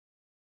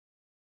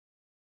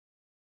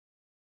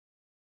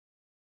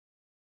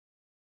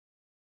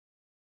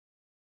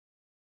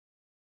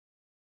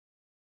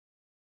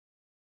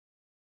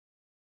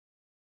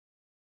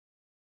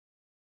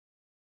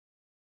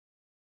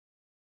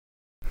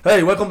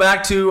Hey, welcome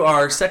back to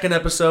our second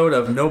episode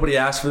of Nobody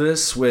Asked for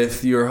This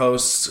with your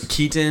hosts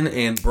Keaton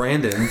and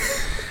Brandon.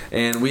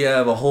 And we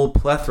have a whole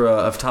plethora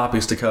of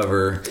topics to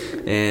cover,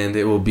 and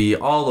it will be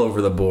all over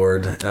the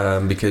board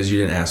because you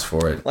didn't ask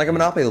for it. Like a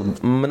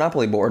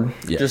Monopoly board.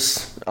 Yeah.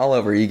 Just all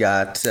over. You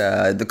got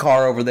the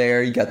car over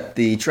there, you got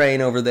the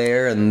train over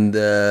there, and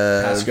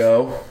the...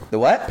 Pass-go. The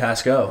what?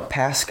 Pass-go.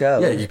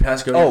 Pass-go. Yeah, you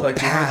pass-go. Oh, like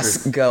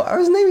pass-go. I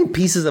was naming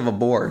pieces of a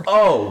board.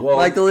 Oh, well.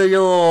 Like the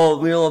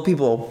little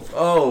people.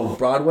 Oh,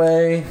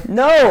 Broadway.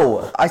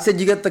 No! I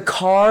said you got the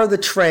car, the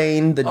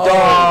train, the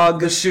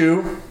dog. The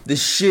shoe. The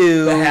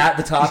shoe. The hat,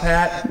 the top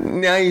hat.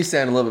 Now you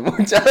sound a little bit more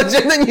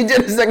intelligent than you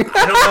did a second ago.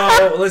 I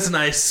don't know. Listen,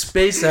 I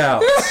space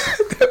out.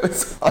 That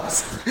was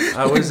awesome.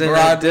 I was in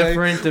a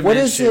different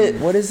dimension.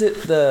 What is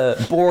it?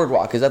 The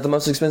Boardwalk. Is that the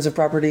most expensive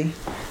property?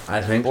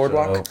 I think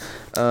Boardwalk.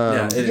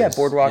 So.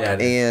 Boardwalk Yeah,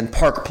 and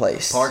Park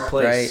Place. Park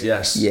Place, right?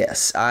 yes.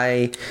 Yes,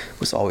 I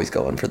was always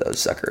going for those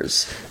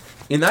suckers.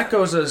 And that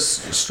goes us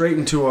straight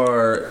into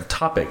our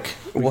topic.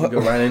 We can go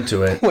right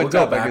into it. What we'll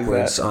go topic is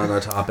backwards that? on our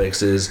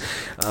topics.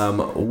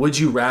 Would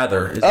You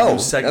Rather is a new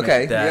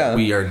segment that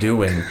we are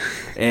doing.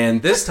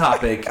 And this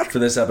topic for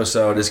this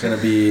episode is going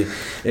to be,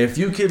 if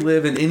you could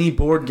live in any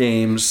board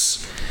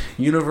games,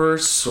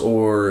 universe,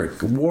 or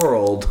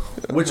world,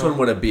 which one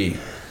would it be?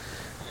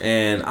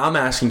 And I'm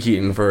asking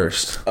Keaton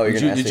first. Oh,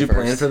 Did you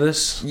plan for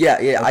this? Yeah.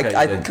 Okay,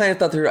 I kind of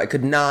thought through. I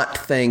could not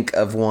think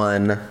of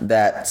one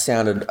that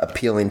sounded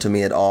appealing to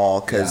me at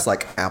all because,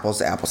 like, apples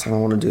to apples, I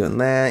don't want to do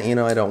that. You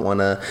know, I don't want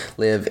to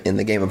live in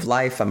the game of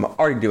life. I'm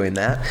already doing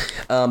that.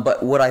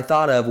 But what I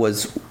thought of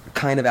was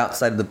kind of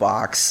outside of the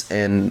box,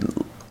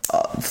 and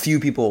few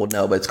people will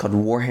know, but it's called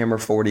Warhammer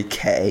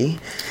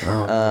 40K.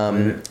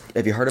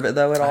 Have you heard of it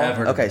though at all? I have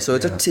heard of it. So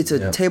it's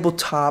a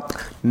tabletop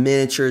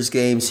miniatures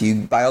game. So you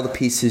buy all the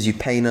pieces, you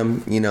paint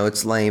them. You know,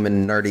 it's lame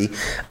and nerdy,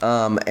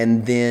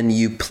 and then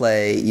you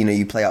play. You know,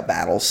 you play out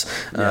battles.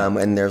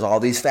 And there's all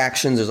these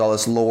factions. There's all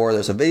this lore.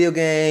 There's a video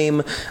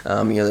game.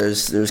 You know,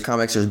 there's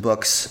comics. There's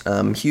books.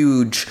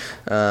 Huge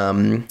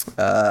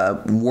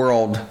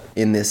world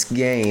in this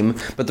game.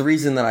 But the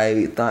reason that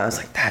I thought, I was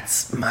like,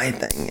 that's my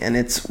thing, and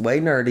it's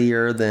way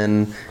nerdier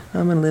than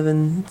I'm gonna live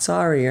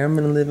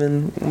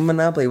in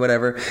Monopoly,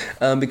 whatever.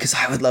 Because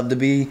I would love to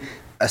be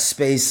a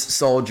space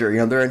soldier. You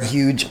know, they're in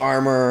huge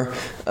armor.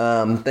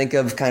 Think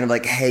of kind of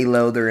like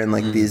Halo. They're in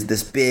like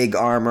this big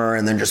armor,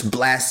 and they're just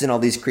blasting all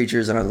these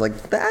creatures. And I was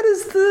like, that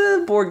is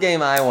the board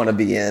game I want to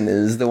be in.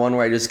 Is the one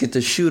where I just get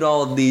to shoot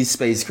all of these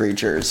space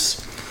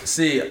creatures.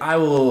 See, I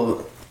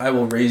will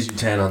raise you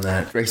 10 on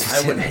that.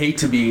 I would hate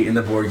to be in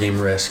the board game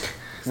Risk.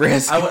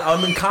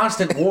 I'm in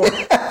constant war.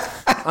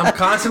 I'm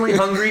constantly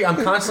hungry.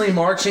 I'm constantly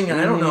marching,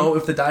 and I don't know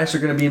if the dice are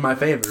going to be in my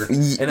favor,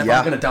 and if I'm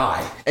going to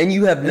die. And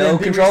you have no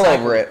control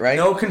over it, right?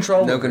 No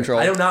control.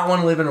 I do not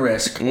want to live in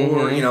Risk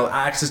or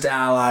access to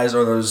allies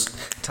or those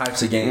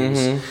types of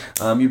games.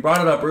 You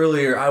brought it up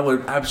earlier. I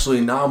would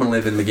absolutely not want to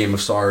live in the game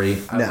of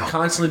Sorry. I would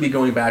constantly be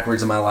going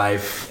backwards in my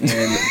life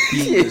and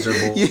be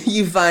miserable.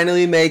 You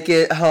finally make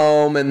it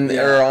home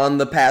or on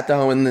the path to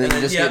home, and then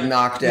you just get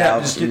knocked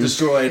out. Just get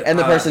destroyed. And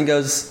the person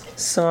goes,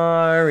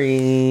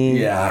 sorry.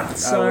 Yeah.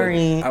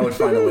 Sorry. I would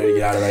find a way to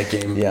get out of that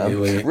game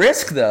immediately.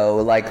 Risk, though,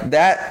 like,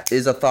 that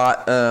is a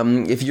thought.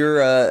 If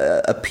you're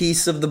a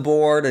piece of the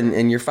board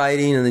and you're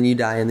fighting, and then you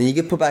die, and then you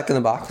get put back in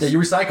the box. Yeah,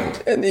 you're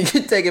recycled. And you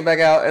can take it back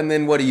out, and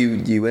then what do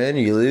you win,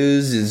 you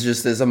lose? It's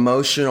just this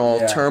emotional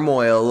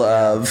turmoil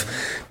of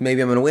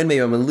maybe I'm going to win,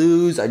 maybe I'm going to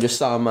lose. I just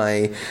saw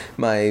my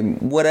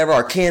whatever,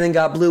 our cannon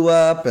got blew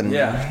up, and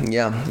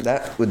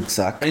that would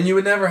suck. And you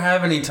would never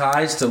have any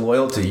ties to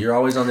loyalty. You're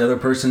always on the other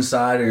person's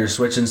side, or you're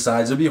switching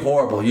sides. It would be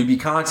horrible. You'd be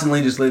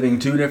constantly just living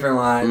two different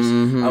lives.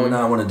 I would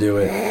not want to do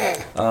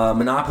it.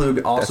 Monopoly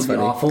would also be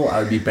awful. I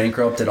would be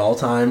bankrupt at all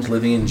times,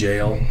 living in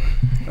jail,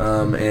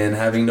 and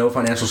having no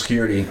financial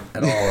security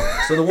at all.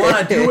 So the one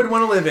I would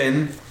want to live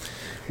in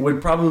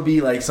would probably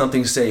be like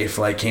something safe,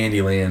 like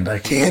Candyland.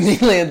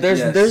 Candyland.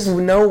 There's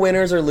no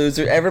winners or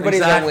losers.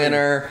 Everybody's a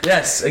winner.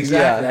 Yes,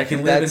 exactly. I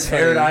can live in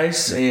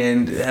paradise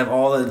and have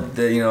all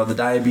the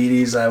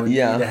diabetes I would need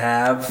to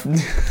have.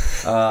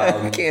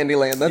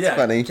 Candyland. That's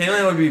funny.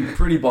 Candyland would be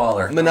pretty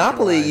baller.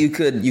 Monopoly, you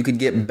could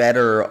get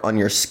better on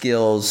your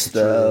skills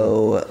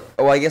though.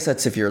 Oh, I guess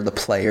that's if you're the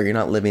player. You're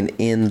not living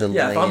in the land.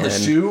 Yeah, if I'm the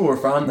shoe or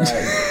if I'm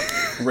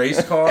that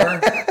race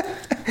car.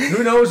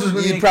 Who knows who's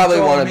going to You'd probably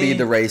want to be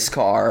the race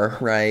car,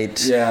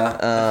 right? Yeah.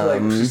 I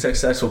feel like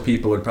successful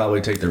people would probably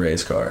take the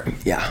race car.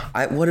 Yeah.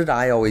 I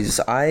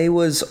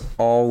was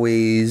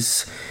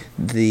always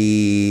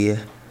the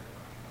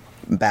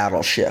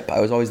battleship. I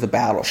was always the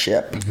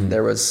battleship.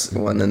 There was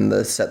one in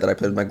the set that I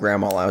played with my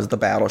grandma. I was the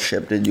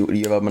battleship. Do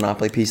you have a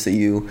Monopoly piece that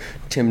you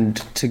timed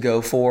to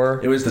go for?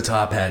 It was the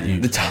top hat.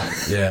 The top.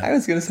 Yeah. I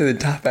was gonna say the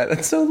top hat.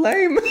 That's so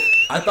lame.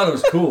 I thought it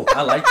was cool.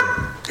 I liked it.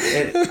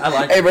 I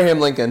like Abraham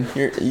Lincoln.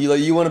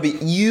 You want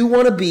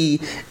to be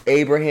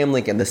Abraham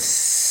Lincoln, the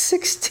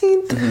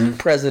 16th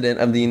president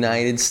of the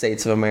United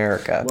States of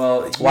America.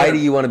 Well, why do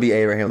you want to be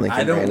Abraham Lincoln?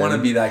 I don't want to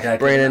be that guy.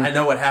 Brandon, I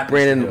know what happened.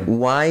 Brandon,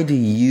 why do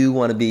you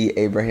want to be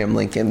Abraham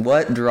Lincoln?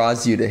 What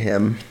draws you to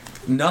him?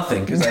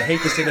 Nothing, because I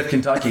hate the state of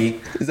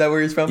Kentucky. Is that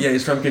where he's from? Yeah,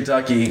 he's from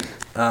Kentucky,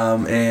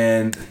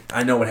 and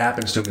I know what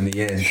happens to him in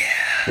the end,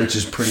 which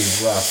is pretty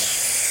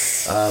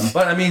rough.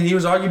 But I mean, he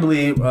was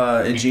arguably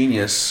a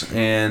genius,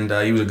 and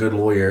he was a good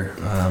lawyer.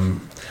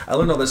 I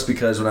learned all this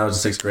because when I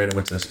was in 6th grade, I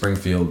went to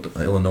Springfield,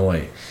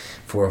 Illinois,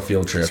 for a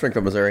field trip.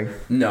 Springfield, Missouri?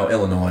 No,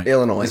 Illinois.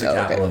 Illinois. It's the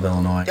capital of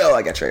Illinois. Oh,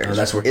 I got you.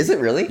 That's where. Is it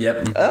really?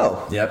 Yep.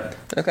 Oh. Yep.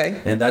 Okay.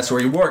 And that's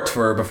where he worked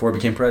for before he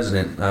became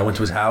president. I went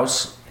to his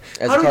house.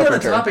 As How do we get on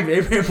the topic of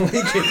Abraham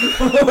Lincoln?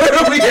 Where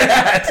are we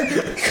at?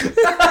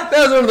 That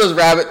was one of those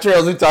rabbit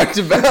trails we talked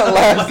about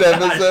last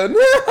episode.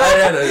 I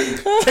had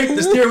to take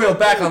the steering wheel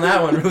back on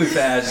that one really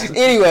fast.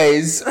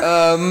 Anyways,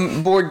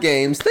 board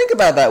games. Think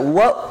about that.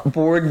 What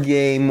board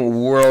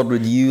game world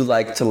would you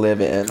like to live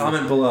in?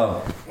 Comment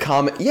below.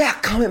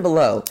 Comment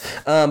below.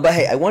 But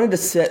hey, I wanted to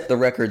set the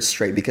record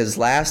straight because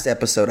last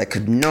episode I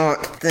could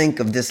not think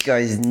of this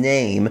guy's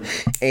name,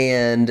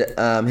 and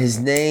his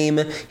name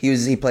he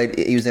was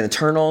in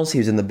Eternals. He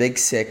was in The Big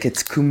Sick.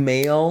 It's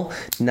Kumail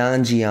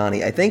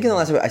Nanjiani. I think in the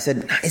last episode I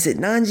said, is it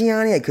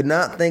Nanjiani? I could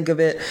not think of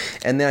it,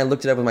 and then I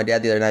looked it up with my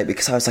dad the other night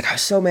because I was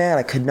so mad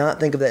I could not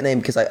think of that name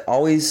because I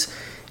always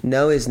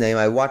know his name.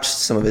 I watched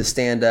some of his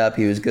stand-up.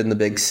 He was good in The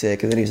Big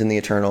Sick, and then he was in The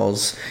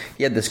Eternals.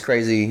 He had this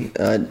crazy,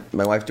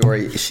 my wife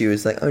Dory, she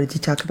was like, oh, did you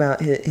talk about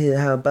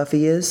how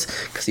Buffy is?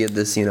 Because he had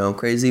this,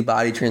 crazy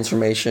body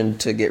transformation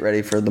to get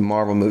ready for the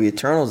Marvel movie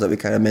Eternals that we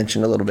kind of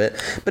mentioned a little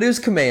bit. But it was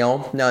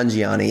Kumail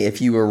Nanjiani,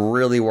 if you were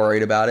really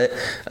worried about it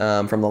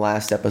from the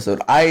last episode.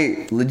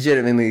 I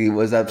legitimately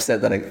was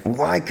upset that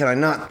why could I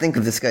not think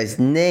of this guy's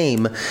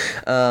name?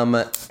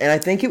 And I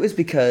think it was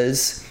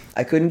because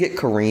I couldn't get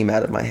Kareem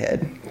out of my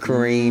head.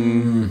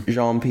 Kareem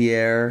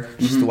Jean-Pierre,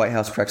 she's the White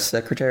House press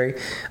secretary.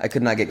 I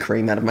could not get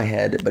Kareem out of my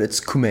head, but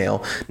it's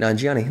Kumail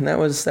Nanjiani, and that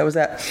was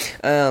that.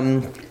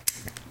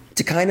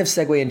 To kind of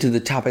segue into the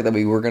topic that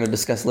we were going to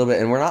discuss a little bit,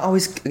 and we're not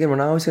always going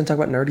to talk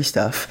about nerdy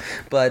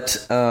stuff,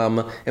 but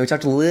and we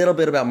talked a little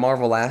bit about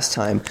Marvel last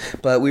time,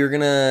 but we were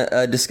going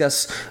to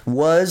discuss,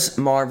 was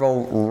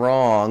Marvel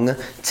wrong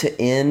to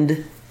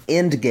end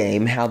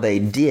Endgame how they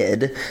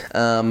did,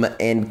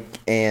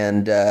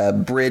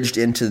 and bridged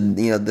into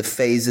the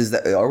phases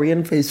that are we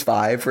in phase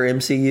 5 for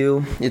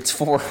MCU? It's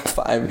 4 or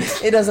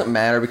 5. It doesn't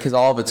matter because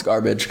all of it's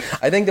garbage.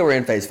 I think that we're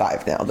in phase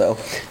 5 now though.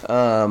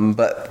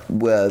 But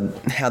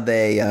how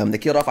they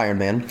killed off Iron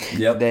Man.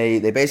 Yep. They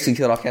basically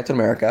killed off Captain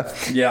America.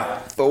 Yeah.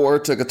 Thor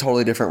took a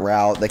totally different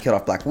route. They killed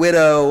off Black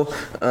Widow.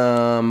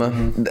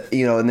 And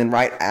then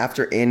right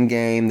after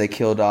Endgame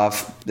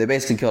they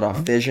basically killed off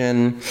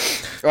Vision.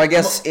 Or I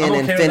guess in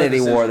Infinity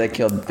War they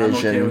killed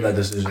Vision. I'm okay with that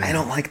decision. I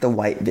don't like the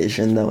white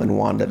Vision though in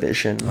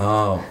WandaVision.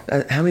 Oh.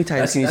 How many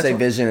times can you say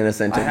Vision in a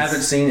sentence? I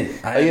haven't seen it.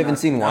 You haven't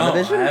seen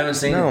WandaVision? No, I haven't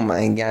seen it. Oh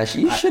my gosh,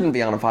 you shouldn't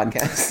be on a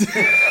podcast.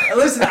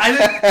 Listen, I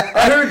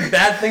heard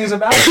bad things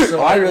about it.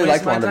 So I really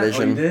liked WandaVision.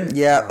 Oh, you did?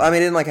 Yeah, I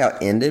didn't like how it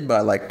ended, but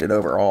I liked it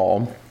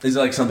overall. Is it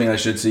like something I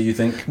should see, you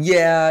think?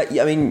 Yeah,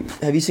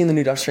 have you seen the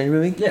new Doctor Strange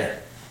movie? Yeah.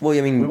 Well,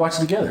 we watched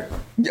it together.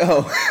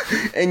 Oh,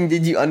 and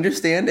did you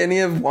understand any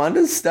of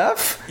Wanda's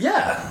stuff?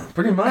 Yeah,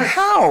 pretty much.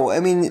 How?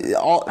 I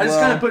just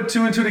kind of put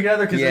 2 and 2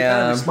 together because they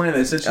kind of explained it.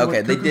 They said she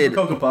went cuckoo for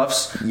Cocoa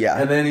Puffs. Yeah.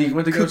 And then he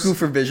went to cuckoo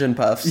for Vision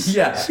Puffs.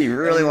 Yeah. She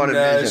really wanted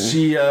Vision.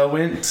 She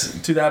went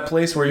to that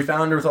place where he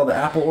found her with all the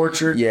apple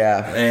orchard.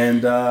 Yeah.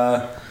 And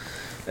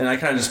I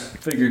kind of just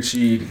figured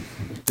she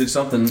did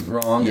something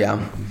wrong.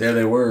 Yeah. There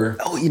they were.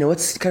 Oh,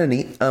 what's kind of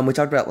neat? We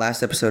talked about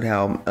last episode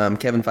how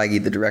Kevin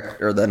Feige,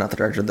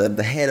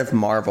 the head of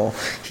Marvel,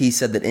 he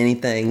said that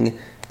anything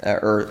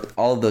or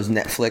all of those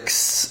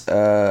Netflix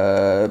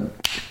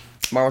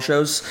Marvel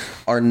shows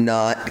are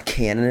not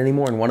canon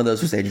anymore, and one of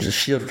those was Agents of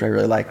S.H.I.E.L.D., which I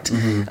really liked.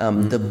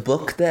 The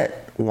book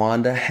that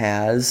Wanda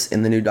has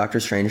in the new Doctor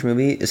Strange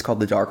movie is called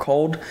The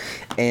Darkhold,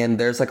 and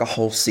there's like a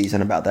whole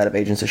season about that of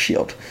Agents of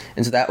S.H.I.E.L.D.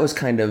 And so that was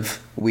kind of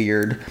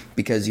weird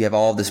because you have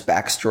all this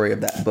backstory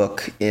of that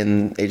book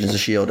in Agents of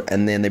S.H.I.E.L.D.,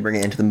 and then they bring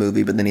it into the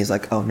movie, but then he's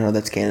like, oh, no,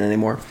 that's canon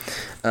anymore.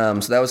 So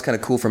that was kind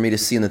of cool for me to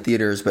see in the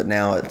theaters, but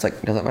now it's like,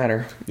 it doesn't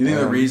matter. You think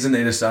the reason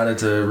they decided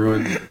to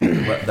ruin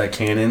that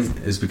canon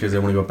is because they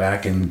want to go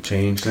back and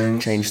change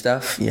things? Change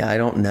stuff? Yeah, I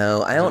don't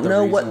know. I don't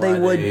know what they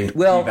would...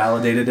 Well,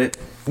 validated it?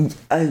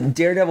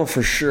 Daredevil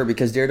for sure,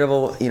 because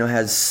Daredevil,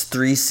 has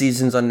 3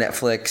 seasons on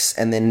Netflix,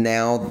 and then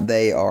now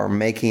they are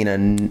making I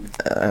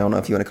don't know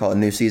if you want to call it a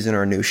new season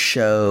or a new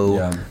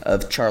show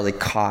of Charlie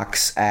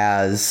Cox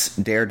as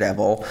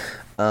Daredevil.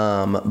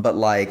 But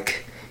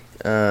like...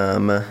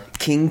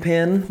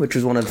 Kingpin, which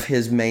was one of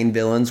his main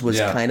villains, was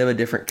kind of a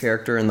different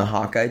character in the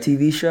Hawkeye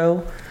TV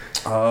show.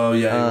 Oh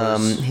yeah,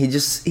 he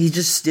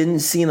just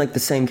didn't seem like the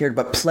same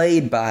character, but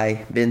played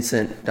by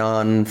Vincent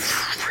Don,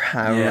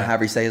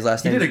 however you say his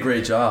last name. He did a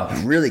great job,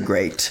 really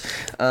great.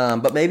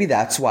 But maybe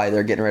that's why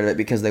they're getting rid of it,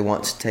 because they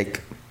want to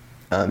take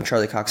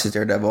Charlie Cox as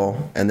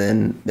Daredevil, and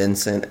then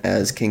Vincent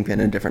as Kingpin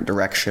in a different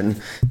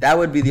direction. That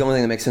would be the only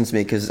thing that makes sense to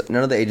me, because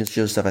none of the Agents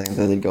of S.H.I.E.L.D. stuff, I think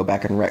they'd go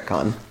back and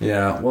retcon.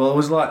 Yeah, well, it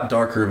was a lot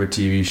darker of a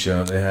TV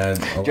show. They had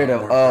a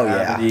Daredevil, lot more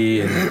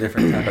gravity and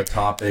different type of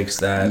topics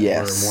that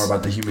were more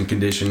about the human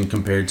condition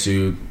compared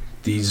to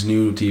these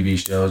new TV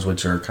shows,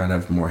 which are kind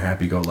of more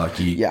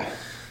happy-go-lucky. Yeah.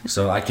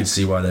 So I could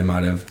see why they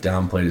might have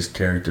downplayed his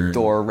character.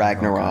 Thor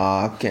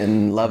Ragnarok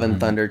and Love and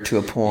Thunder to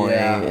a point.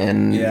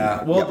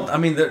 Well, I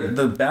mean,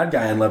 the bad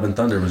guy in Love and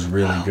Thunder was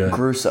really good.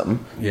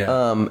 Gruesome.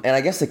 Yeah. And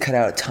I guess they cut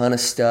out a ton of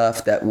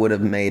stuff that would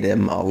have made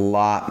him a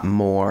lot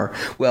more,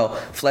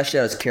 fleshed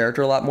out his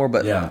character a lot more,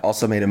 but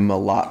also made him a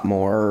lot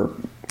more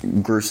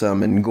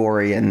gruesome and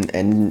gory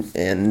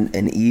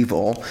and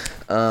evil.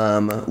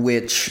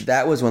 Which,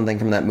 that was one thing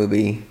from that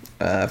movie,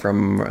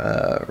 from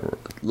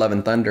Love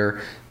and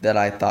Thunder, that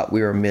I thought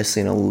we were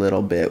missing a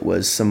little bit,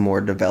 was some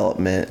more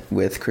development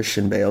with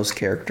Christian Bale's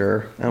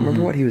character. I don't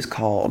remember what he was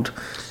called.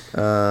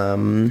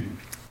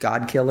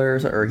 God Killer,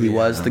 or he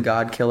was the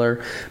God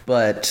Killer.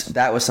 But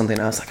that was something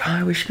I was like,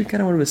 I wish we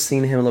kind of would have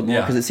seen him a little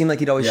more, because it seemed like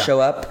he'd always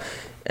show up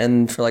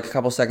and for like a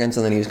couple seconds,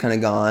 and then he was kind of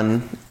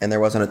gone, and there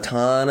wasn't a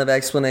ton of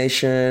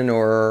explanation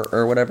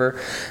or whatever.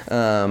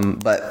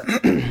 But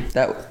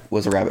that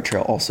was a rabbit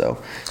trail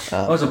also.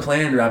 It was a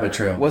planned rabbit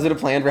trail. Was it a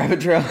planned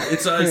rabbit trail?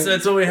 It's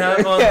what we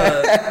have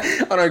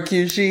on on our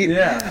cue sheet.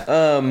 Yeah.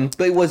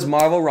 But was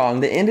Marvel wrong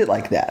to end it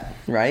like that,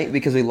 right?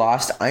 Because we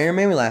lost Iron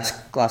Man, we lost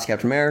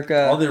Captain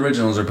America. All the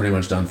originals are pretty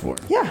much done for.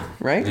 Yeah,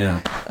 right?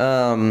 Yeah.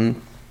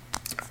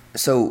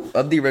 So,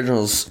 of the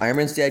originals, Iron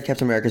Man's dead,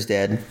 Captain America's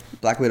dead,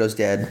 Black Widow's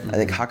dead. I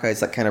think Hawkeye's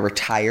like kind of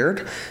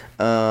retired.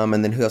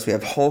 And then who else we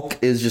have? Hulk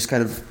is just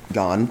kind of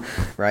gone,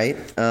 right?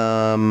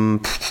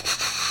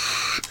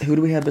 Who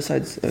do we have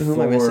besides? Who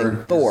am I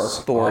missing?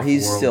 Thor.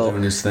 He's still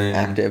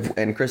active.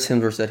 And Chris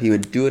Hemsworth said he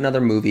would do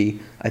another movie,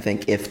 I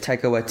think, if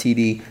Taika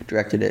Waititi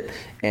directed it,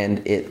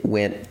 and it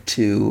went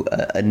to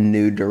a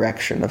new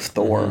direction of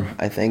Thor.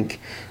 I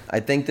think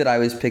that I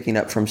was picking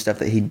up from stuff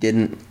that he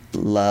didn't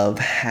love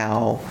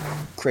how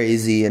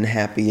crazy and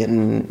happy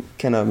and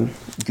kind of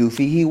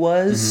goofy he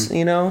was,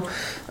 you know?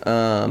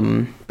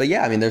 But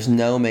yeah, I mean, there's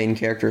no main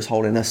characters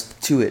holding us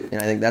to it.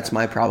 And I think that's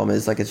my problem,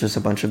 is like, it's just a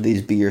bunch of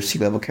these B or C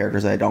level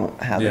characters that I don't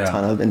have a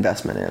ton of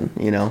investment in,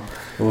 you know?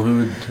 Well,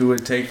 who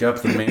would take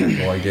up the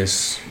mantle? I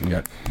guess you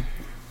got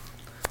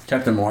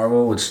Captain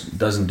Marvel, which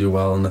doesn't do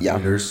well in the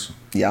theaters.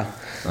 Yeah.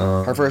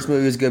 Her first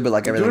movie was good, but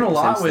like everything doing a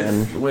lot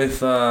since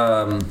with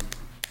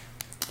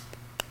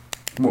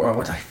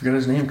I forgot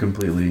his name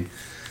completely.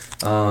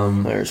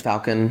 There's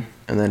Falcon,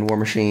 and then War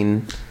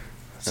Machine.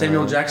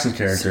 Samuel Jackson's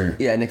character.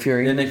 Yeah, Nick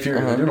Fury. Yeah, Nick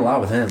Fury. They're doing a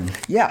lot with him.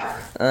 Yeah,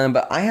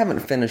 but I haven't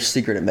finished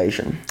Secret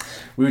Invasion.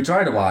 We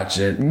tried to watch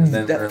it. And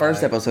then that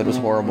first episode was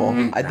horrible.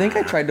 I think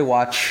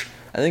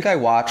I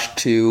watched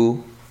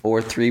 2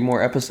 or 3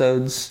 more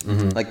episodes,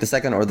 like the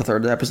second or the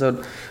third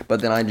episode,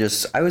 but then I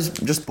was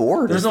just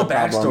bored. There's no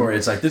backstory.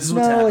 It's like, this is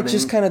what's happening. It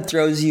just kind of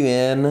throws you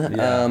in.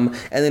 And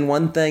then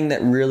one thing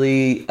that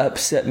really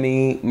upset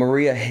me,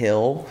 Maria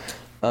Hill,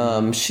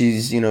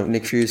 she's,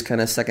 Nick Fury's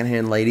kind of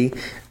secondhand lady.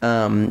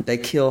 They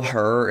kill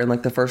her in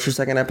like the first or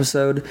second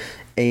episode,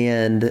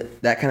 and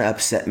that kind of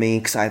upset me,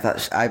 because I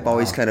thought I've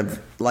always kind of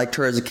liked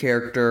her as a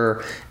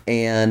character,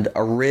 and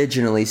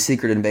originally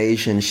Secret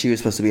Invasion, she was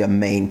supposed to be a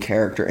main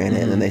character in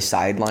it, and they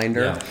sidelined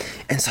her,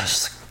 and so I was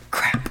just like,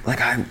 crap, like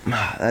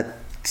that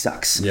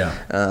sucks.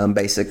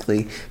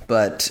 Basically,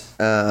 but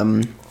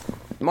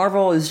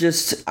Marvel is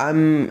just,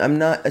 I'm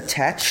not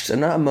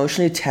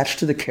emotionally attached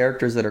to the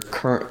characters that are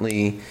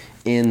currently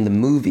in the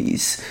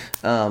movies.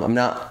 I'm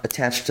not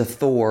attached to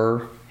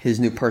Thor, his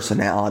new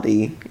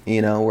personality,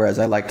 whereas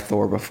I liked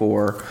Thor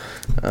before.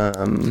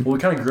 Well, we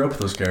kind of grew up with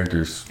those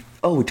characters.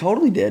 Oh, we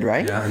totally did,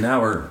 right? Yeah, and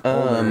now we're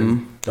older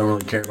and don't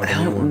really care about the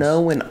new ones. I don't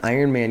know when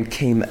Iron Man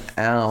came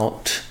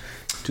out.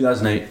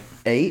 2008.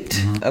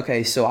 8?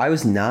 Okay, so I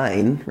was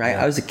 9, right?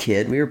 I was a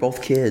kid. We were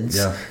both kids.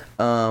 Yeah.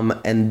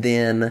 And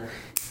then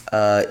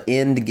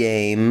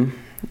Endgame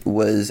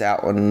was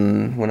out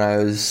when I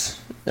was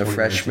a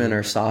freshman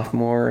or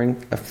sophomore,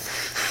 a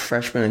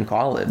freshman in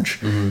college.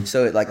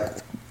 So it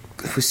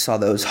we saw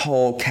those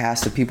whole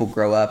cast of people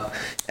grow up,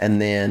 and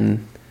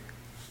then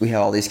we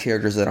have all these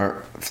characters that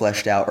aren't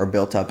fleshed out or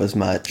built up as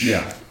much.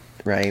 Yeah.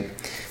 Right?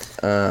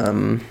 I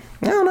don't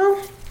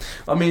know.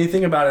 I mean, you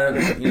think about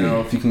it,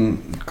 if you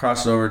can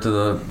cross it over to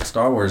the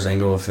Star Wars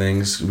angle of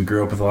things, we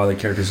grew up with a lot of the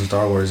characters in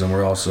Star Wars, and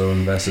we're also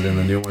invested in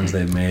the new ones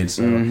they've made.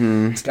 So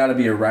it's got to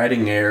be a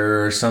writing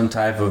error or some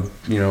type of,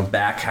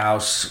 back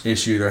house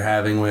issue they're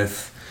having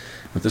with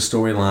the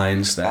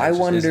storylines that I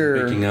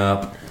wonder picking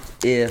up.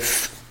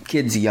 If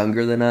kids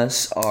younger than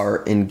us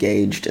are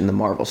engaged in the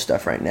Marvel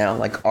stuff right now.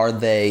 Like, are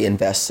they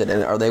invested in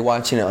it? Are they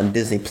watching it on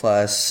Disney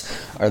Plus?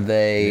 Are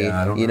they,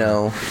 I don't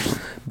know.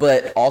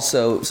 But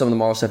also, some of the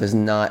Marvel stuff is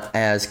not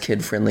as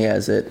kid-friendly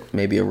as it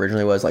maybe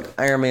originally was. Like,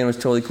 Iron Man was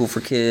totally cool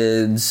for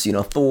kids.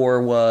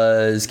 Thor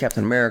was.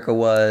 Captain America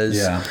was.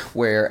 Yeah.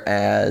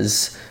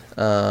 Whereas,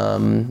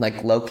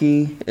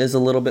 Loki is a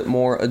little bit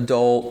more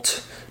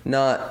adult.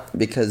 not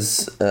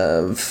because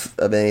of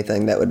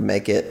anything that would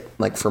make it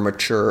like for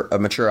a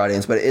mature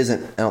audience, but it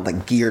isn't, I don't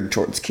think, geared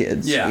towards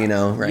kids. Yeah. You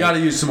know, right? You got to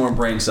use some more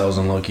brain cells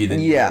on Loki than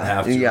you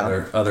have to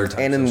other types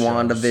and in of shows.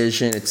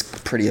 WandaVision, it's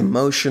pretty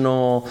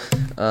emotional.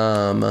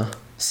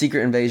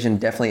 Secret Invasion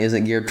definitely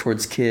isn't geared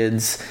towards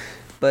kids.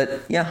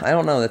 But yeah, I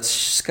don't know. That's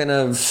just kind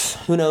of,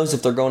 who knows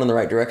if they're going in the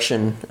right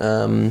direction.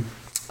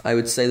 I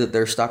would say that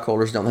their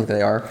stockholders don't think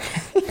they are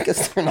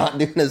because they're not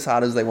doing as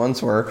hot as they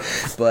once were.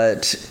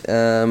 But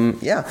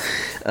yeah.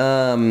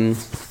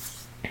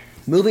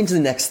 Moving to the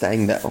next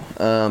thing,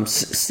 though.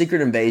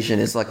 Secret Invasion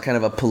is like kind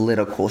of a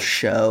political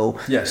show.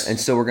 Yes. And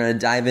so we're going to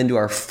dive into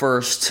our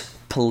first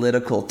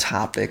political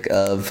topic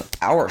of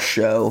our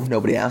show.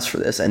 Nobody asked for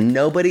this, and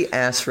nobody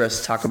asked for us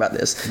to talk about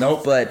this.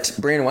 Nope. But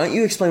Brandon, why don't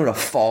you explain what a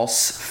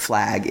false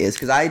flag is?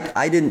 Because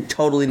I didn't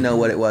totally know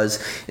what it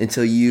was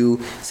until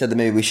you said that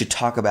maybe we should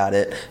talk about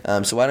it.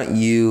 So why don't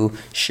you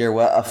share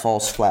what a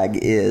false flag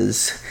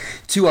is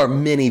to our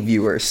many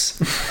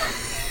viewers?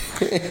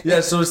 Yeah,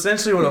 so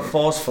essentially what a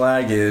false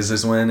flag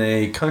is when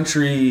a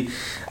country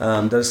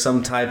does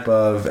some type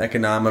of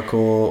economical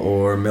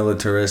or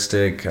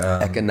militaristic...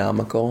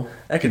 Economical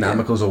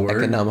is a word.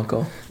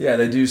 Economical. Yeah,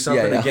 they do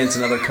something against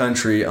another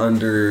country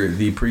under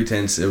the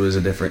pretense it was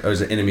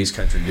an enemy's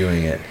country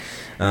doing it.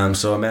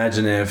 So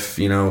imagine if,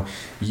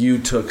 you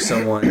took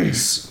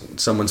someone's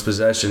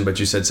possession, but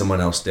you said someone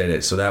else did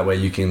it. So that way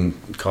you can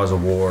cause a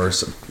war,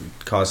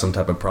 cause some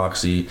type of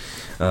proxy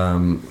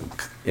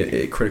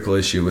a critical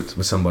issue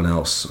with someone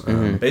else.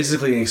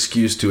 Basically an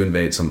excuse to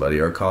invade somebody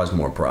or cause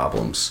more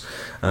problems.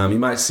 You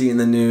might see in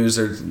the news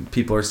or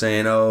people are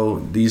saying,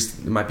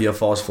 these might be a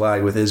false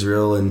flag with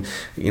Israel and,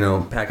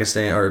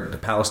 Pakistan or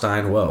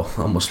Palestine. Whoa,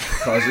 almost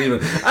caused even.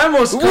 I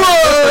almost caused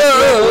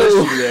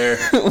an issue there.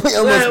 We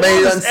almost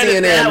made it on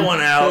CNN. That one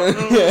out.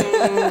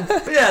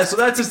 Yeah, so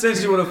that's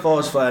essentially what a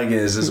false flag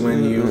is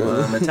when you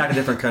attack a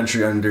different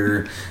country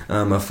under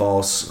a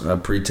false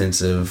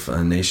pretense of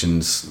a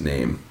nation's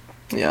name.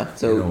 Yeah.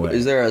 So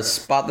is there a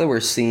spot that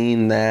we're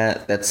seeing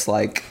that's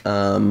like,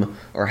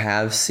 or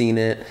have seen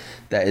it,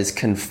 that is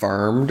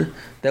confirmed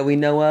that we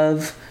know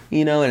of,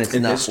 and it's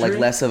in not history? like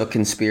less of a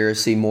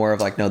conspiracy, more of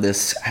like, no,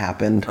 this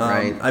happened,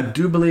 right? I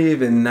do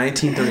believe in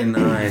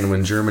 1939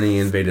 when Germany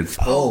invaded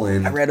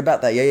Poland. I read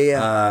about that.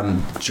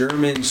 Yeah.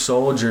 German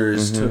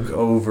soldiers took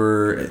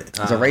over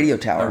a radio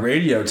tower. A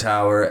radio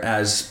tower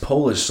as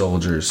Polish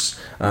soldiers,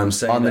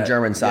 saying on the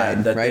German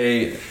side, that right?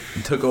 They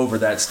took over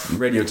that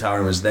radio tower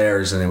and was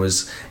theirs, and it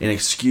was an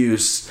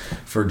excuse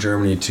for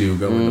Germany to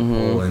go into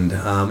Poland.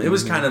 It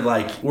was kind of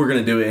like, we're going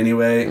to do it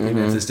anyway, even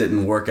if this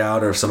didn't work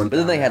out or if someone. But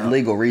then they had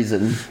legal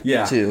reason,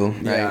 too,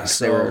 right? Yeah,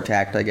 so they were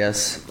attacked, I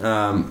guess.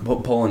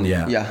 Poland,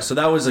 yeah. Yeah. So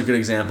that was a good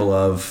example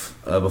of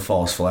a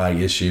false flag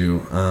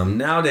issue.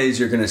 Nowadays,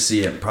 you're going to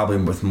see it probably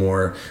with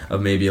more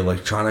of maybe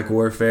electronic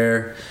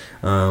warfare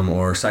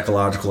or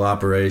psychological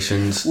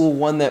operations. Well,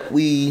 one that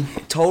we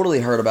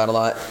totally heard about a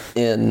lot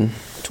in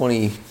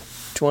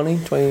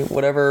 2020,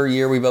 whatever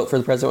year we vote for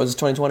the president, was it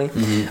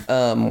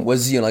 2020?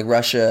 Was like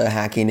Russia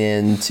hacking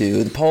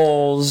into the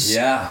polls,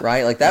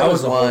 right? Like that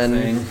was one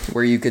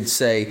where you could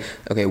say,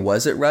 okay,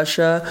 was it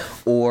Russia,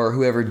 or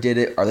whoever did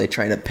it, are they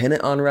trying to pin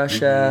it on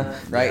Russia,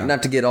 right? Yeah.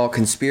 Not to get all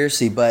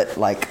conspiracy, but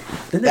like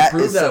didn't they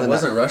prove that it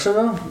wasn't Russia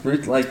though?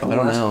 Like, I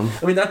don't know.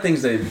 I mean, that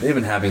thing's they've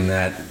been having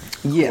that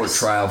court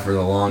trial for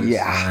the longest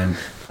time.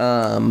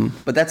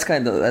 But that's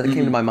kind of that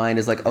came to my mind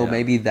as like,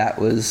 maybe that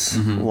was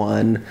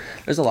one.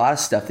 There's a lot of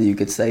stuff that you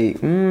could say,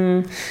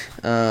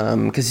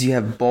 because you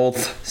have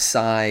both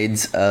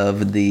sides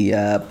of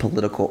the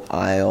political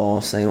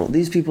aisle saying, well,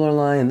 these people are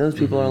lying, those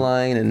people are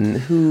lying, and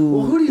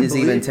who is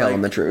even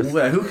telling the truth?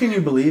 Who can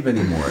you believe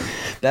anymore?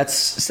 That's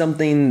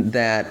something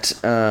that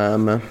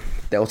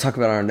we'll talk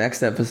about on our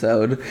next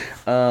episode.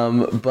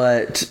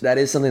 But that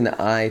is something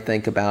that I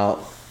think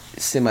about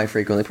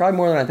semi-frequently, probably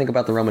more than I think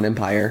about the Roman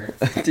Empire.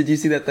 Did you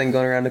see that thing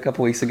going around a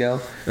couple weeks ago?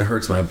 It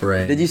hurts my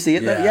brain. Did you see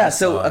it? Yeah,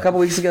 So a couple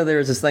weeks ago, there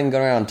was this thing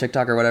going around on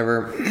TikTok or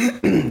whatever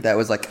that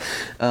was like,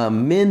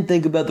 men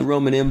think about the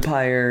Roman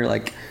Empire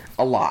like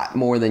a lot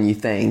more than you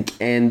think,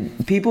 and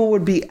guys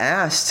would be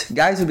asked,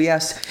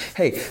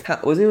 hey,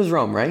 it was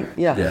Rome, right?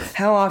 Yeah.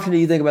 How often do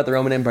you think about the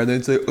Roman Empire?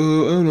 They'd say, I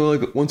don't know,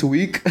 like once a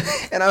week.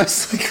 And I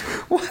was like,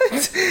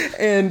 what?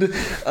 And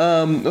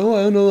I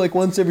don't know, like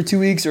once every 2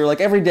 weeks or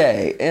like every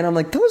day. And I'm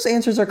like, those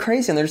answers are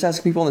crazy. And they're just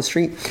asking people on the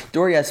street.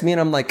 Dory asked me, and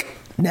I'm like,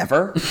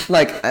 never.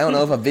 Like, I don't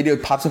know if a video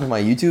pops up in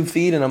my YouTube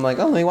feed and I'm like,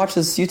 let me watch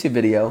this YouTube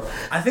video.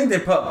 I think they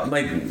put,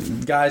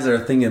 like, guys that are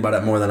thinking about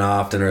it more than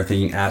often are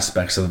thinking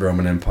aspects of the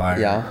Roman Empire.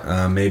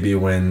 Yeah. Maybe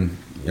when,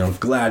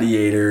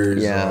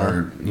 gladiators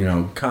or,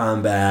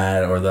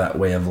 combat or that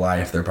way of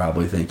life they're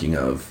probably thinking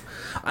of.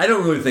 I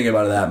don't really think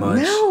about it that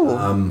much.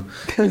 No.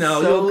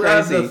 You'll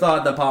have the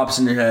thought that pops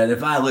in your head,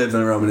 if I lived in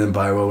the Roman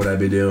Empire, what would I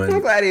be doing? I'm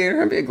a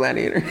gladiator. I'd be a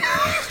gladiator.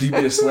 You'd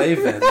be a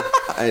slave then.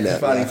 I know.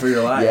 Fighting for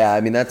your life. Yeah, I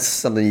mean, that's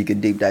something you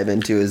could deep dive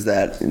into, is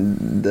that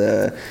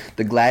the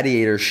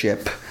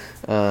gladiatorship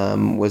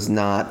was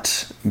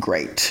not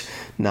great.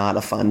 not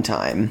a fun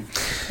time.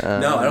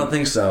 No, I don't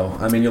think so.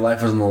 I mean, your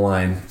life was on the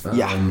line.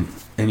 Yeah.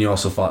 And you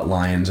also fought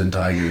lions and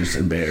tigers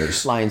and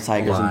bears. Lions,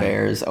 tigers, and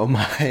bears. Oh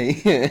my!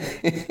 And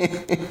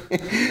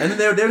then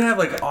they would have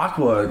like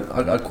aquatic.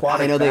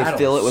 I know they battles.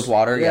 fill it with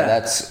water. Yeah,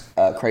 that's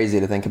crazy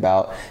to think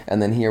about.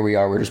 And then here we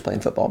are. We're just playing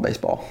football,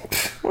 baseball.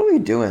 What are we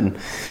doing?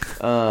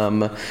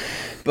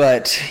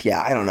 But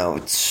yeah, I don't know.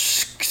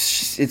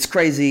 It's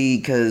crazy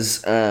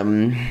because now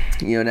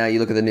you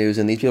look at the news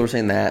and these people are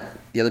saying that.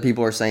 The other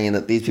people are saying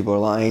that these people are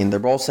lying. They're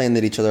both saying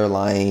that each other are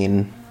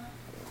lying.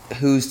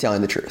 Who's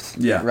telling the truth?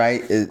 Yeah.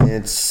 Right?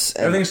 It's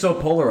everything's so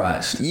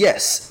polarized.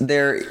 Yes.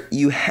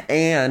 You have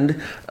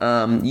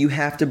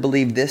to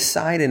believe this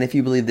side, and if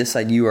you believe this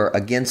side, you are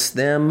against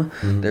them.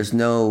 Mm-hmm. There's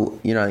no,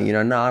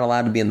 you're not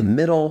allowed to be in the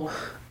middle.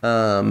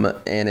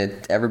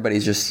 And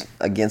everybody's just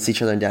against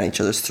each other and down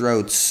each other's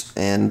throats.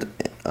 And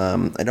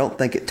I don't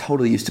think it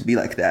totally used to be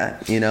like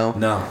that, No.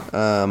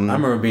 I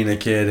remember being a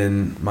kid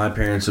and my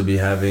parents would be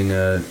having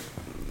a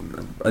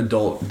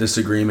adult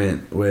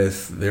disagreement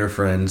with their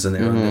friends, and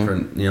they were in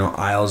different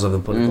aisles of the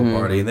political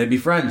party, and they'd be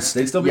friends.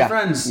 They'd still be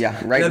friends. Yeah,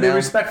 right. They'd be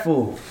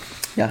respectful.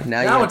 Yeah,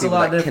 now you have people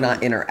that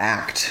cannot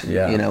interact,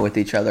 with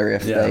each other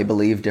if they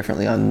believe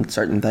differently on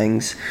certain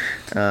things.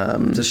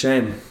 It's a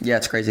shame. Yeah,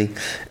 it's crazy.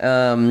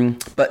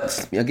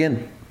 But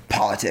again,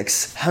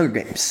 politics,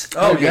 Hunger Games.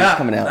 Hunger Games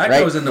coming out. That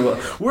goes into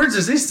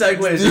these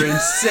segues are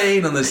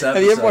insane on this episode.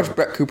 Have you ever watched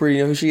Brett Cooper?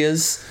 You know who she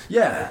is?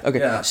 Yeah. Okay.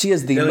 Yeah. She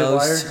is the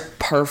most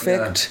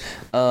perfect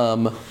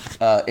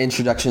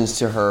introductions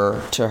to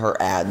her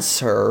ads,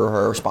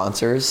 her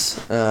sponsors.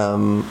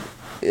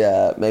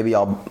 Maybe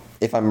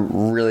if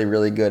I'm really,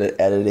 really good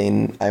at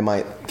editing, I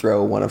might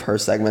throw one of her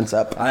segments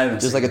up. I haven't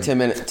just like a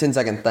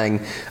 10-second thing.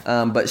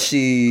 But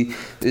she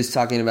is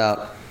talking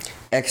about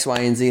X, Y,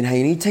 and Z and how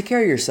you need to take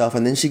care of yourself.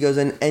 And then she goes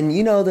in, and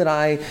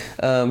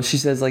she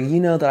says, like,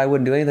 that I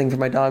wouldn't do anything for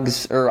my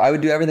dogs, or I would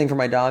do everything for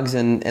my dogs.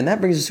 And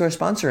that brings us to our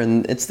sponsor,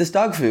 and it's this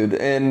dog food.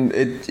 And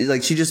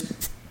she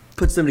just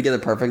puts them together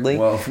perfectly.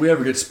 Well, if we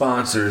ever get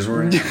sponsors,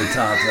 we're going to have to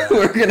top that.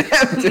 We're going to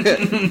have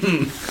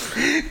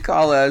to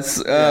call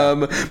us. Yeah.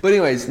 But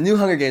anyways, new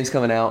Hunger Games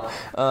coming out,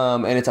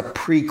 and it's a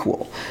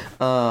prequel.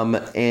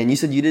 And you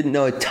said you didn't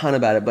know a ton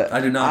about it, but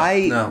I do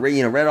not.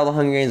 Read all the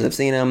Hunger Games. I've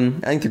seen them.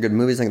 I think they're good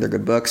movies. I think they're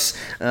good books.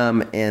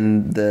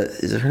 And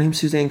is it her name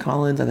Suzanne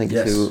Collins? I think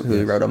is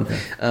who wrote them.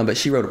 Yeah. But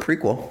she wrote a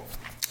prequel.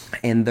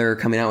 And they're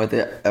coming out with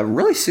it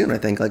really soon, I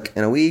think, like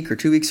in a week or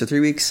 2 weeks or 3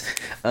 weeks,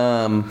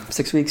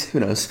 6 weeks, who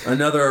knows?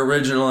 Another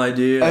original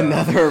idea,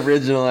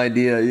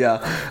 yeah.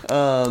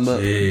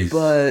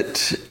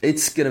 But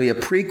it's going to be a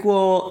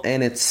prequel,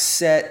 and it's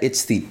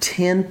the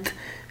 10th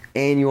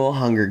annual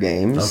Hunger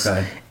Games.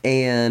 Okay.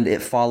 And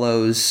it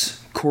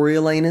follows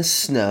Coriolanus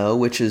Snow,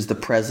 which is the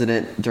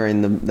president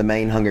during the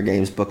main Hunger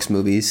Games books,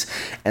 movies.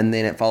 And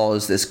then it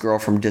follows this girl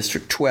from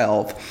District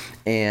 12.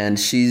 And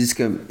she's,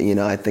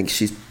 I think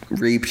she's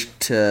reaped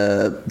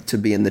to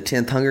be in the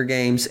 10th Hunger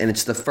Games, and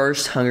it's the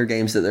first Hunger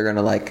Games that they're going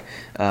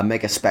to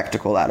make a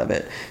spectacle out of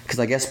it, because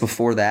I guess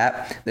before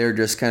that they were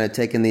just kind of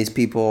taking these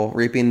people,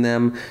 reaping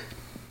them,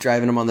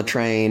 driving them on the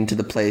train to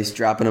the place,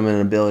 dropping them in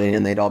a building,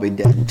 and they'd all be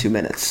dead in 2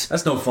 minutes.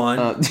 That's no fun.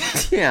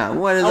 Yeah,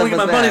 what is I want to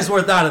get my money's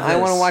worth out of this. I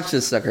want to watch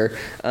this sucker.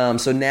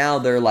 So now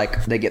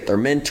they get their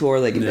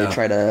mentor. They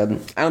try to.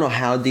 I don't know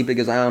how deep it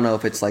goes. I don't know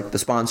if it's like the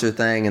sponsor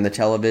thing and the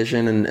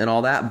television and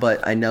all that.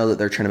 But I know that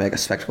they're trying to make a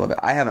spectacle of it.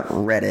 I haven't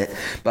read it,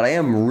 but I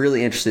am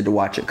really interested to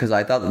watch it because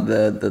I thought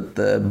that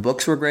the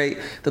books were great.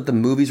 That the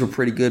movies were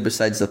pretty good.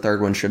 Besides the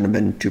third one shouldn't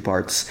have been 2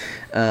 parts.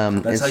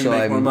 That's how you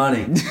make more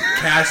money.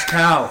 Cash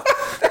cow.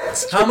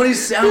 How many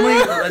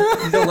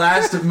the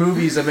last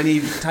movies of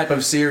any type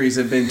of series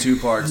have been 2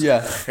 parts?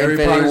 Yeah.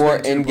 Infinity War,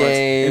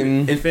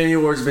 Endgame. Infinity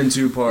War's been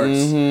 2 parts.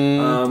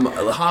 Mm-hmm.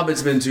 The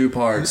Hobbit's been 2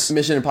 parts.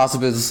 Mission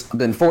Impossible has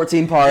been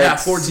 14 parts. Yeah,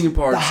 14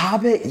 parts. The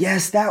Hobbit,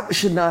 yes, that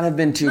should not have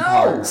been 2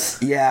 parts.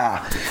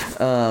 Yeah.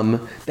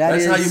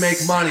 That's how you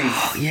make money.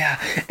 Yeah.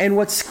 And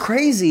what's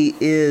crazy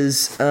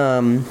is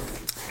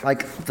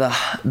like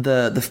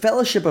the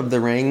Fellowship of the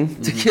Ring,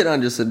 to get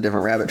on just a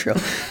different rabbit trail.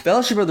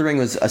 Fellowship of the Ring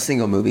was a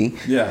single movie.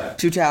 Yeah.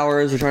 2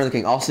 Towers, Return of the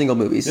King, all single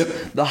movies. Yep.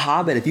 The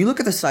Hobbit, if you look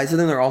at the size of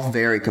them, they're all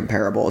very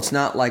comparable. It's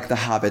not like the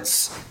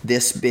Hobbit's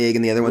this big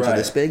and the other ones are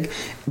this big,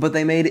 but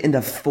they made it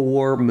into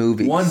 4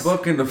 movies. 1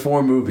 book into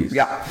 4 movies.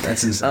 Yeah.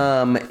 That's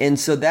insane. And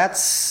so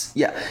that's,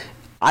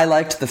 I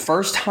liked the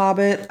first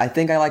Hobbit. I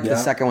think I liked the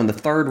second one. The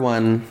third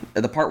one,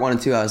 the part 1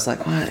 and 2, I was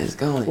like, what is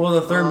going on? Well,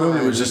 the third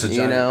movie was just a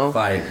giant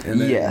fight. And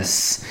then,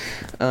 yes.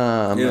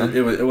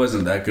 It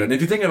wasn't that good. And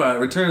if you think about it,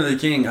 Return of the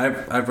King,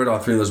 I've read all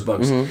 3 of those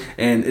books,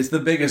 and it's the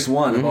biggest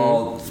one of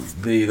all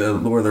the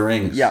Lord of the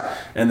Rings. Yeah.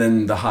 And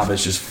then The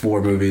Hobbit's just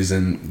 4 movies,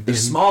 and the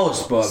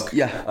smallest book of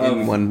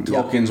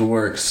Tolkien's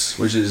works,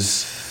 which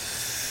is...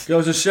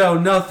 goes to show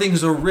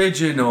nothing's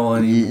original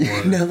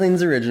anymore.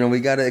 Nothing's original. We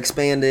got to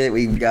expand it.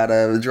 We got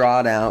to draw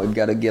it out. We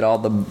got to get all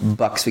the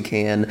bucks we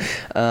can.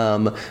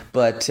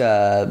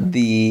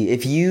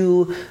 If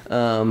you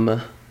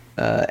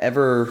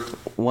ever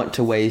want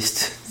to waste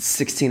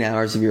 16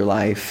 hours of your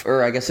life,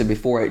 or I guess it'd be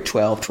 4, 8,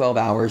 12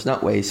 hours,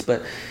 not waste,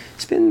 but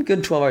spend a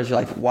good 12 hours of your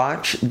life.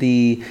 Watch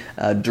the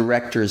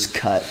director's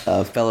cut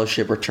of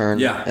Fellowship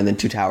Return and then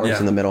Two Towers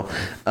in the middle.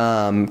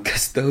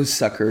 Because those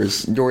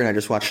suckers, Dory and I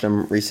just watched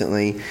them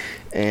recently,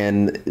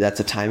 and that's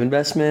a time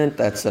investment.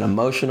 That's an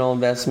emotional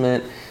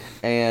investment.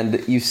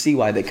 And you see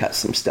why they cut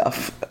some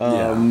stuff.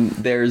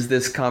 There's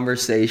this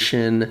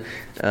conversation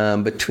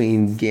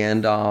between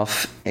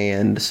Gandalf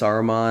and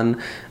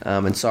Saruman.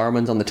 And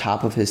Saruman's on the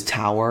top of his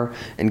tower,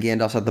 and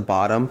Gandalf's at the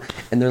bottom.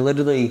 And they're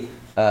literally...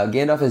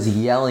 Gandalf is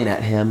yelling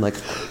at him like,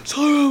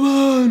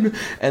 Saruman!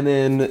 And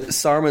then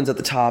Saruman's at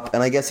the top,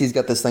 and I guess he's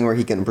got this thing where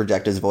he can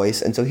project his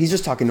voice, and so he's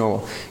just talking normal.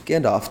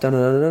 Gandalf,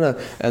 da-da-da-da-da.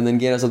 And then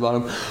Gandalf's at the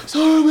bottom,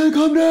 Saruman,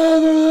 come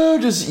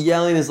down! Just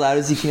yelling as loud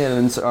as he can,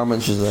 and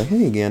Saruman's just like,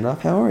 hey,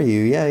 Gandalf, how are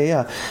you?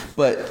 Yeah.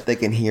 But they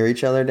can hear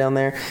each other down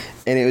there,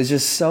 and it was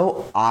just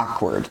so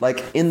awkward.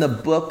 Like, in the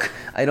book,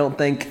 I don't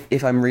think,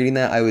 if I'm reading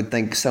that, I would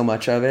think so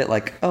much of it,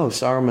 like, oh,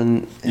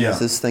 Saruman has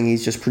this thing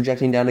he's just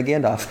projecting down to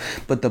Gandalf.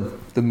 But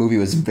the movie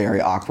was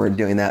very awkward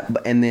doing that,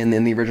 and then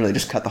in the original they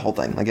just cut the whole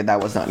thing, like that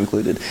was not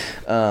included.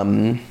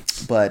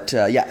 But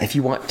if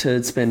you want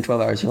to spend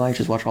 12 hours of your life,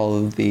 just watch all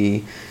of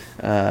the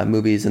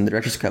movies in the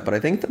director's cut. But I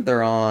think that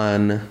they're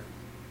on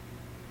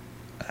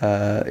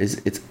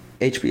it's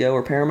HBO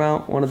or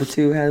Paramount, one of the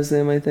two has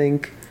them, I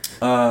think.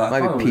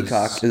 Might be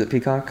Peacock. Is it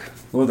Peacock?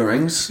 Lord of the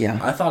Rings? Yeah,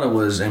 I thought it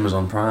was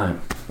Amazon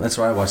Prime. That's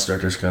where I watched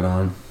director's cut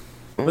on.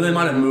 But they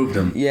might have moved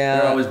them. Yeah.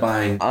 They're always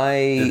buying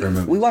different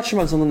movies. We watched them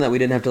on something that we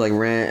didn't have to like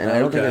rent, and I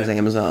don't think it was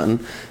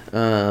Amazon.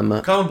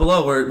 Comment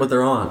below what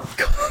they're on.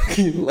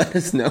 Let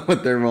us know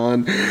what they're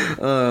on.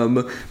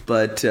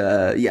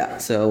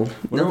 So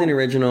nothing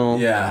original.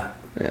 Yeah.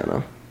 I don't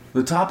know.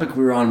 The topic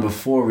we were on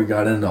before we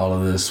got into all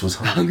of this was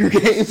Hunger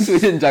Games. We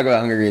didn't talk about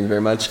Hunger Games very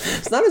much.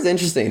 It's not as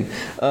interesting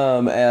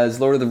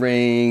as Lord of the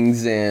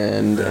Rings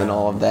and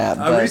all of that.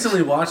 I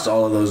recently watched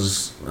all of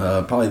those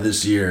probably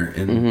this year,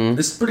 and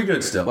it's pretty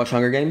good still. Watch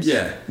Hunger Games?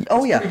 Yeah.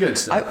 Oh, yeah. Pretty good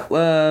still.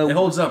 It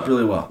holds up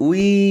really well.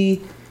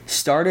 We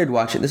started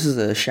watching... This is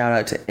a shout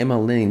out to Emma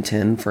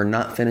Linnington for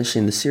not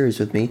finishing the series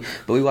with me.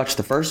 But we watched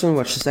the first one, we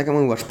watched the second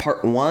one, we watched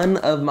part 1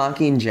 of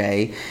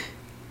Mockingjay.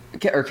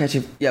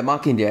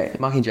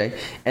 Mockingjay,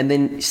 and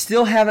then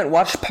still haven't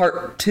watched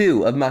part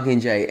 2 of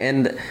Mockingjay,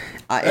 and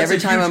every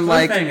time I'm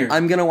like,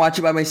 I'm gonna watch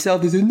it by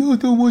myself, they say, no,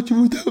 don't watch it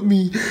without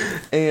me.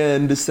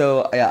 And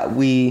so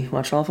we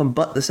watched all of them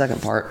but the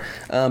second part.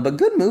 But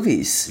good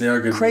movies. They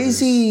are good.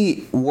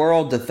 Crazy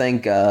world to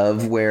think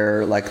of,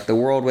 where like the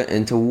world went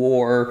into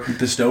war.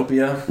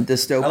 Dystopia.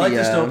 I like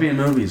dystopian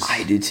movies.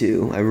 I do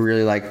too. I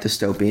really like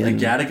dystopian. Like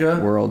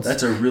Gattaca worlds.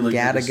 That's a really good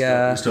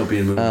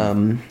dystopian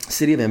movie.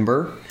 City of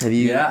Ember. Have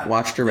you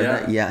watched or read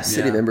that? Yeah,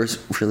 City of Ember is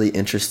really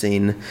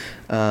interesting.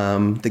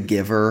 The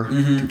Giver.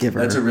 Mm-hmm. Giver.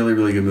 That's a really,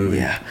 really good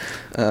movie. Yeah.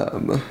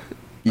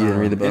 You didn't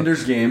read the book?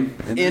 Ender's Game.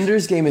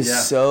 Ender's Game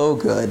is so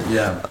good.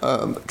 Yeah.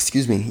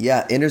 Excuse me.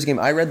 Yeah, Ender's Game.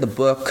 I read the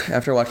book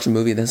after I watched the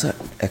movie. That's an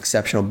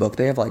exceptional book.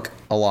 They have like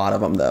a lot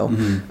of them though.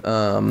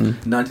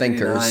 Mm-hmm.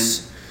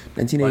 Thinkers.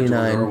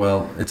 1989.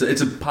 Orwell.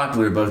 It's a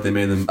popular book. They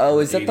made them. Oh,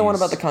 is that the one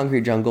about the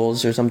concrete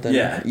jungles or something?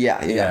 Yeah.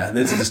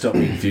 It's a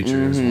dystopian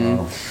future as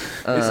well.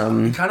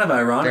 It's kind of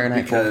ironic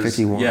Fahrenheit because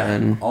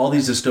 451. All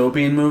these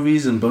dystopian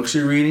movies and books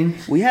you're reading.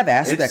 We have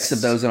aspects of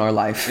those in our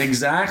life.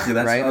 Exactly.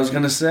 That's what I was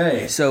gonna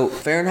say. So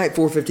Fahrenheit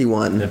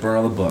 451. They burn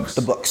all the books.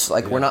 The books.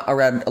 Like we're not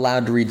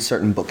allowed to read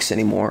certain books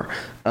anymore.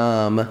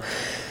 Like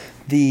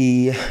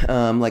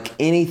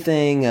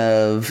anything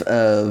of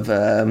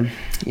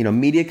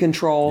media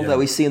control that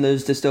we see in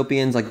those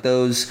dystopians, like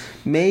those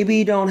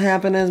maybe don't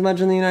happen as much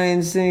in the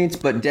United States,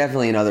 but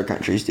definitely in other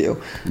countries do.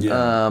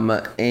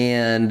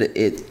 And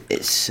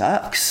it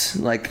sucks,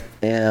 like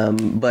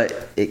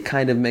but it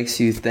kind of makes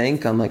you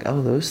think. I'm like,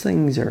 oh, those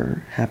things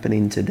are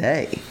happening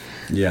today.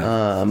 Who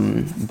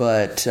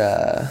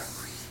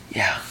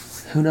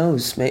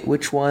knows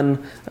which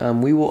one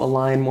we will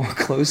align more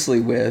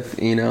closely with,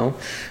 I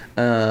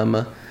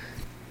don't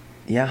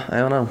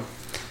know.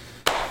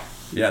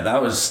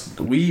 Yeah,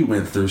 we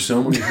went through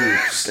so many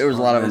hoops. There was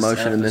a lot of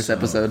emotion in this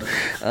episode.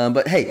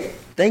 But hey,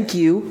 thank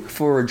you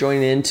for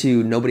joining in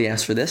to Nobody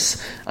Asked for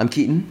This. I'm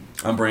Keaton.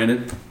 I'm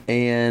Brandon.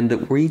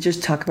 And we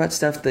just talk about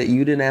stuff that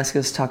you didn't ask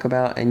us to talk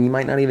about and you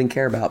might not even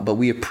care about. But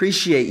we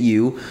appreciate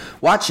you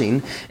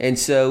watching. And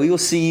so we will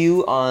see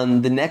you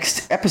on the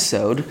next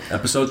episode.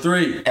 Episode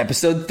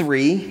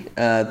 3.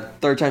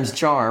 Third time's a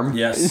charm.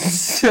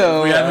 Yes.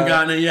 So we haven't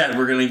gotten it yet.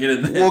 We're going to get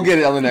it then. We'll get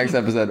it on the next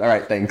episode. All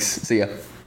right, thanks. See ya.